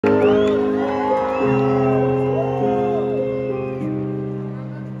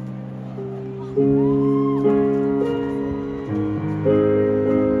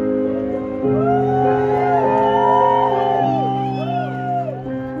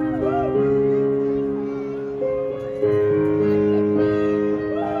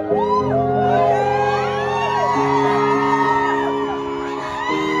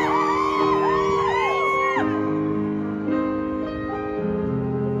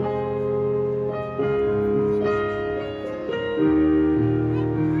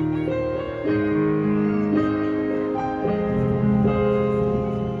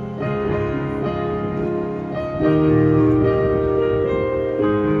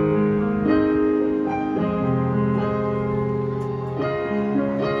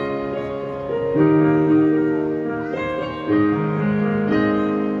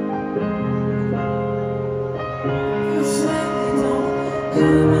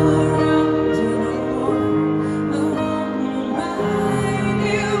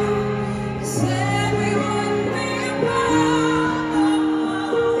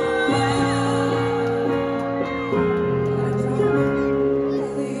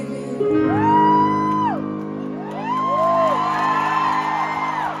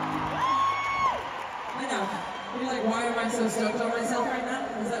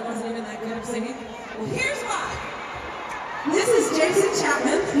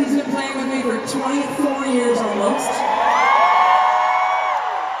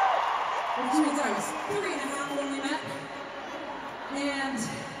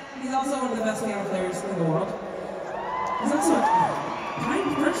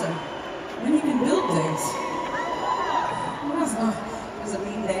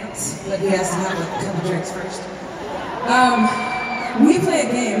We play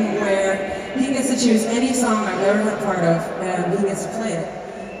a game where he gets to choose any song I've ever been a part of, and he gets to play it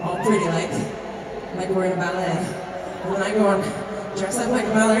all pretty like we're in a ballet. And then I go and dress up like a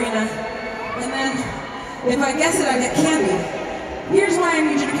ballerina, and then if I guess it, I get candy. Here's why I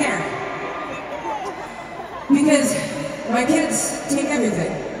need you to care. Because my kids take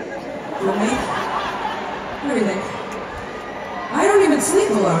everything from me. Everything. I don't even sleep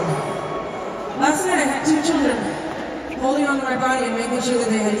alone. Last night I had 2 children holding onto my body and making sure that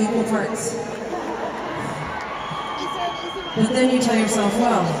they had equal parts. But then you tell yourself,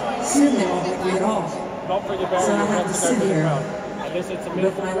 well, soon they won't make me at all. So I have to sit here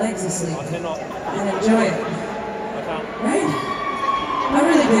with my legs asleep and enjoy it. Right? I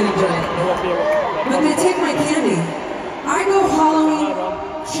really did enjoy it. But they take my candy. I go Halloween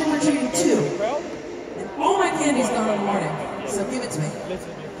trick-or-treating too. And all my candy's gone in the morning. So give it to me.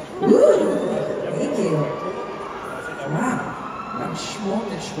 Ooh, thank you. Wow. I'm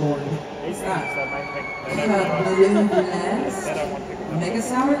smorgasbord. Balloon blast. Mega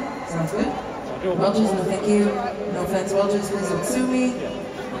sour? Sounds good. Welch's, no thank you. No offense, Welch's, please don't sue me.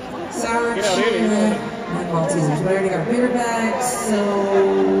 Sour, and Maltesers. But I already got bigger bags, so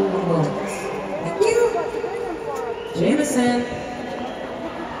Welch's. Thank you. Jameson.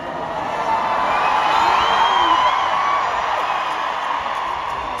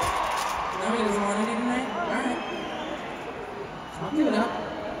 Nobody doesn't want any tonight? Alright. I'll give it up.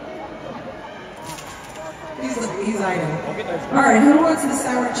 He's item. Alright, who wants the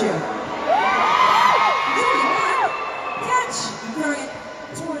sour chew? Catch! I'm throwing it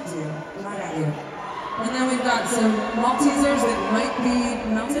towards you, not at you. And then we've got some Maltesers that might be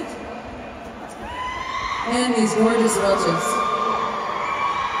melted. And these gorgeous Welch's.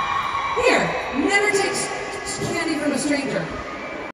 Here, never take candy from a stranger.